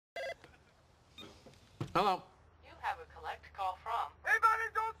Hello. You have a collect call from. Hey, buddy,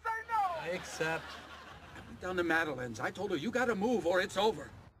 don't say no! I accept. I went down to Madeline's. I told her, you gotta move or it's over.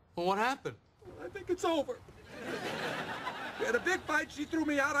 Well, what happened? I think it's over. We had a big fight. She threw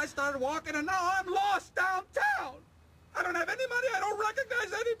me out. I started walking, and now I'm lost downtown. I don't have any money. I don't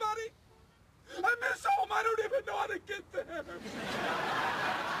recognize anybody. I miss home. I don't even know how to get there.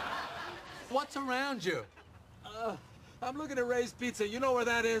 What's around you? I'm looking at Ray's Pizza. You know where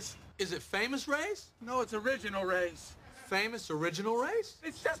that is? Is it Famous Ray's? No, it's Original Ray's. Famous Original Ray's?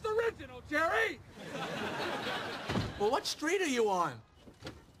 It's just original, Jerry. Well, what street are you on?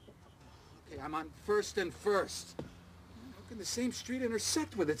 Okay, I'm on First and First. How can the same street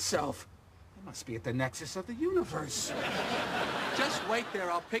intersect with itself? I must be at the nexus of the universe. Just wait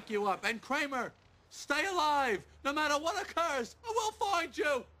there. I'll pick you up. And Kramer, stay alive. No matter what occurs, I will find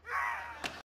you.